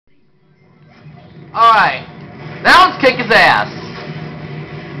Alright. Now let's kick his ass.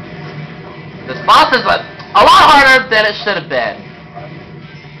 This boss is a lot harder than it should have been.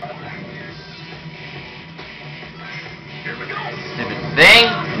 Stupid thing.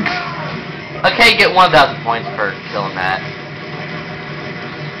 Okay, get 1,000 points for killing that.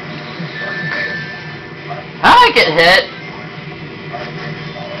 How did I get hit?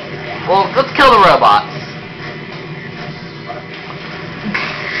 Well, let's kill the robots.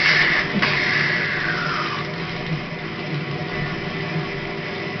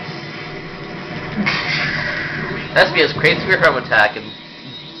 SB's crazy for home attack and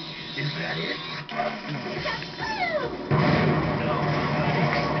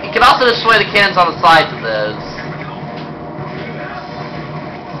you can also destroy the cannons on the sides of those.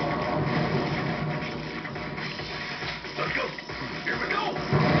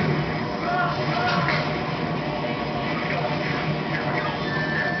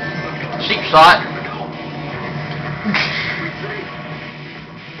 Cheap shot.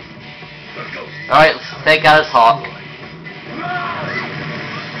 Alright, let's take out his hawk.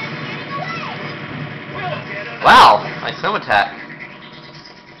 Wow, nice home attack.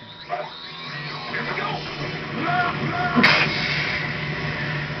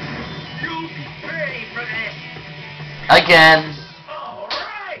 Again.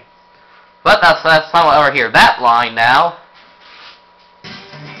 But that's the last time I'll ever hear that line now.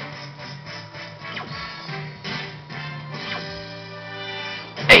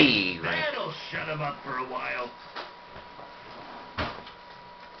 Hey! That'll shut him up for a while.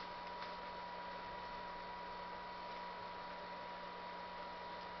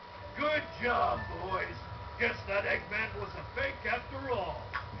 Good job, boys. Guess that Eggman was a fake after all.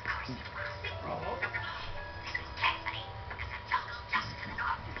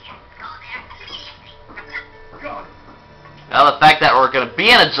 Well, the fact that we're going to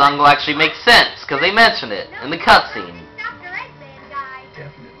be in a jungle actually makes sense, because they mentioned it in the cutscene.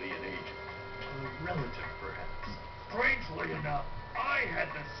 Definitely an agent. A relative, perhaps. Strangely enough, I had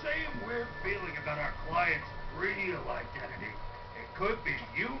the same weird feeling about our client's real identity. It could be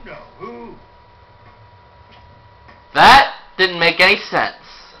you-know-who. That didn't make any sense.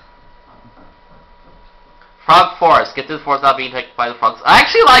 Frog Forest. Get to the forest without being attacked by the frogs. I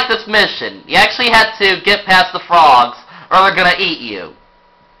actually like this mission. You actually had to get past the frogs, or they're gonna eat you.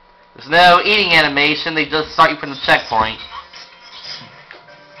 There's no eating animation, they just start you from the checkpoint.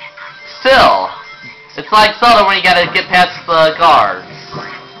 Still, it's like Zelda when you gotta get past the guards.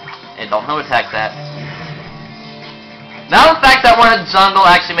 And don't home attack that. Now the fact that we're in the jungle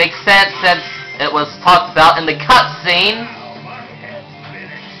actually makes sense since it was talked about in the cutscene.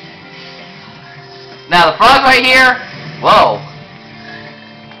 Now the frog right here, whoa.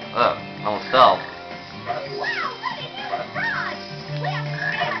 Almost fell.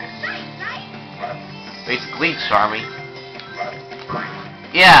 Basically, Charmy.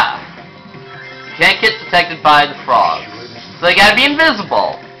 Yeah. You can't get detected by the frogs. So they gotta be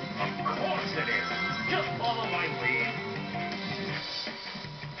invisible. Of course it is. Just follow my lead.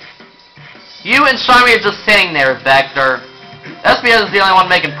 You and Charmy are just standing there, Vector. SBS is the only one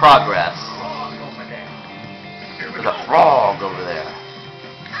making progress. There's a frog over there.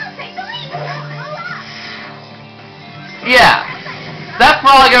 Yeah. That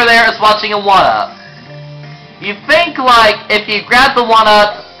frog over there is watching a 1-up. You think, like, if you grab the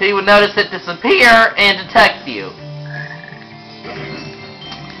 1-up, he would notice it disappear and detect you.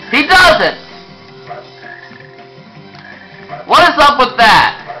 He doesn't! What is up with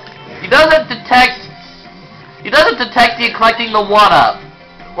that? He doesn't detect you collecting the 1-up.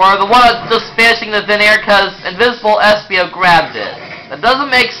 Or the 1-up just finishing the thin air because Invisible Espio grabbed it. That doesn't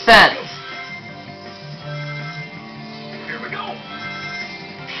make sense.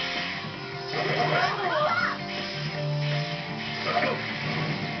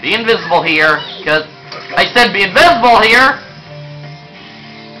 Be invisible here, because I said be invisible here,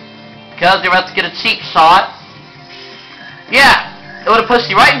 because you're about to get a cheap shot. Yeah, it would have pushed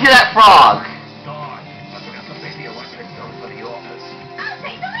you right into that frog.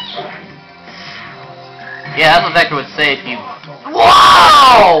 Yeah, that's what Vector would say if you...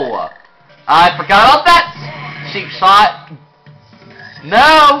 Whoa! I forgot about that cheap shot.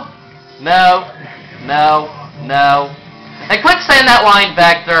 No, no, no, no. And quit saying that line,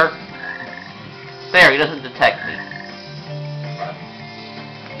 Vector. There, he doesn't detect me.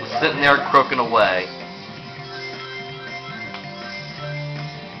 Just sitting there croaking away.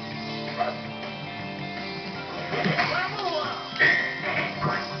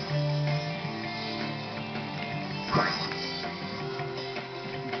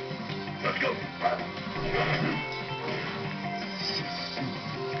 Let's go.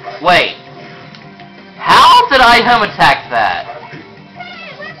 Wait. did I home attack that?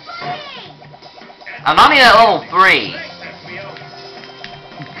 I'm not even at level 3.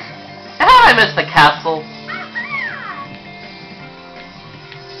 How did I miss the castle?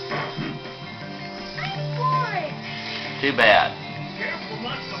 Too bad. Careful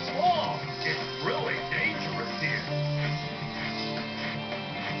not to fall. It's really dangerous here.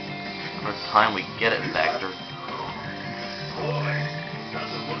 How much time we get it, Vector? Boy,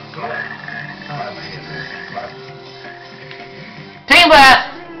 doesn't look good. Team Blast!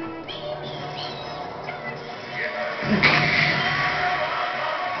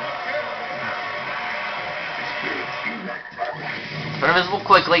 Turn invisible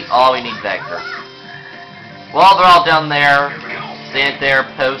quickly. Oh, we need Vector. Well, they're all down there. Stand at their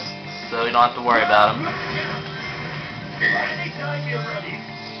posts, so we don't have to worry about them. Anytime you're ready.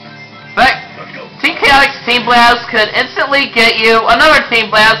 In fact, Team Chaotic's Team Blast could instantly get you another Team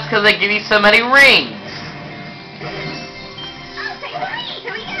Blast because they give you so many rings.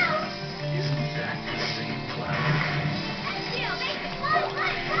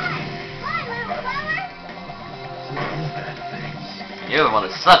 You're the one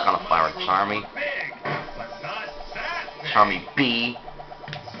that suck on a fire, Charmy. Charmy B.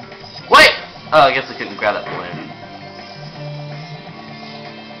 Wait! Oh, I guess I couldn't grab that balloon.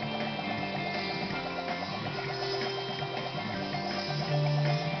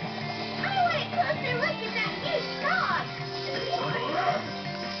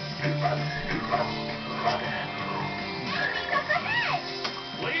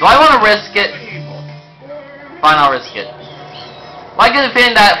 Do I want to risk it? Fine, I'll risk it. Well, I get the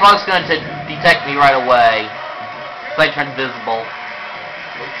feeling that Frog's going to detect me right away. So I turn invisible.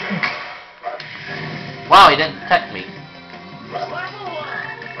 Wow, he didn't detect me.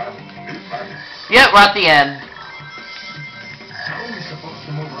 Yep, we're at the end. How are we supposed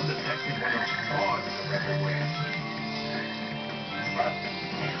to move undetected when those frogs are everywhere?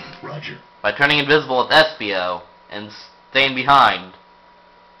 Roger. By turning invisible with SBO and staying behind.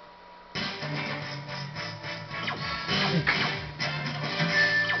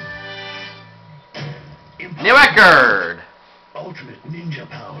 New record! Ultimate ninja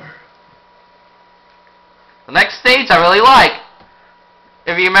power. The next stage I really like.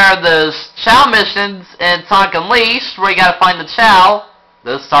 If you remember those Chao missions in Sonic Unleashed, where you gotta find the Chao,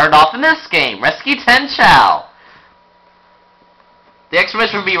 those started off in this game. Rescue 10 Chao. The extra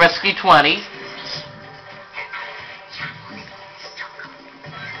mission would be Rescue 20.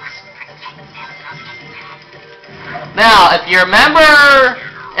 Now, if you remember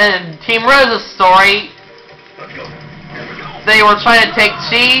in Team Rosa's story, they were trying to take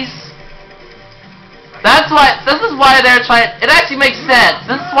cheese. This is why they're trying. It actually makes sense.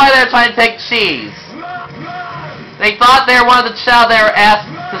 This is why they're trying to take cheese. They thought they were one of the Chao they were asked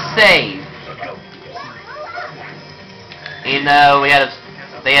to save. You know,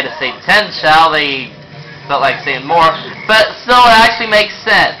 they had to save 10 Chao. They felt like saving more, but still, it actually makes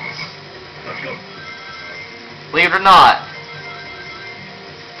sense. Believe it or not,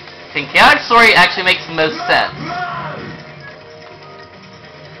 Team Chaotic story actually makes the most sense.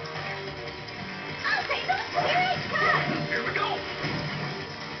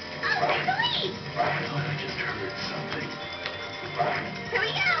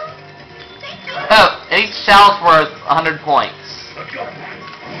 Oh, each Chao's worth 100 points.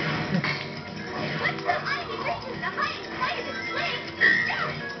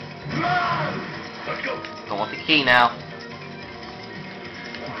 Don't want the key now.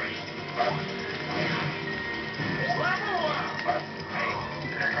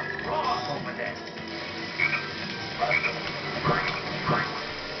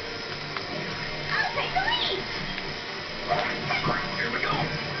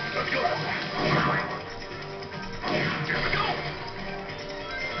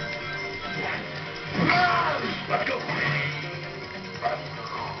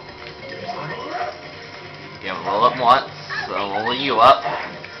 You haven't leveled up once, so I'm leveling you up.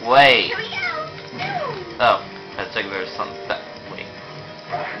 Wait. Oh, I think there's some. Wait.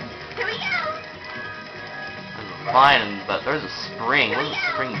 There's a fine, but there's a spring. What does a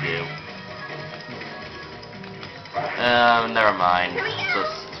spring do? Never mind.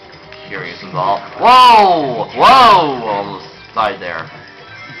 Just curious as all. Whoa! Whoa! Almost died there.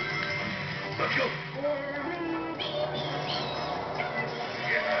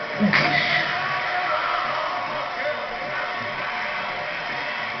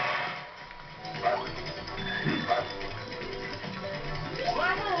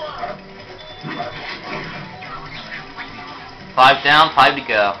 Five down, 5 to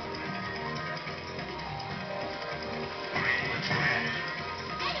go.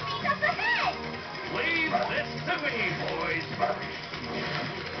 Leave this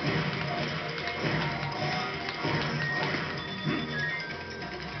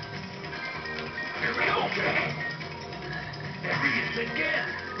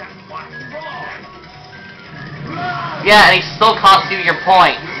Yeah, and he still cost you your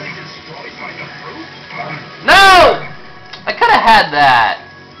point. Really destroyed by the brute? No! I could have had that.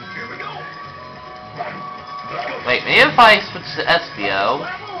 Here we go. Let's go. Wait, maybe if I switch to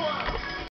SBO.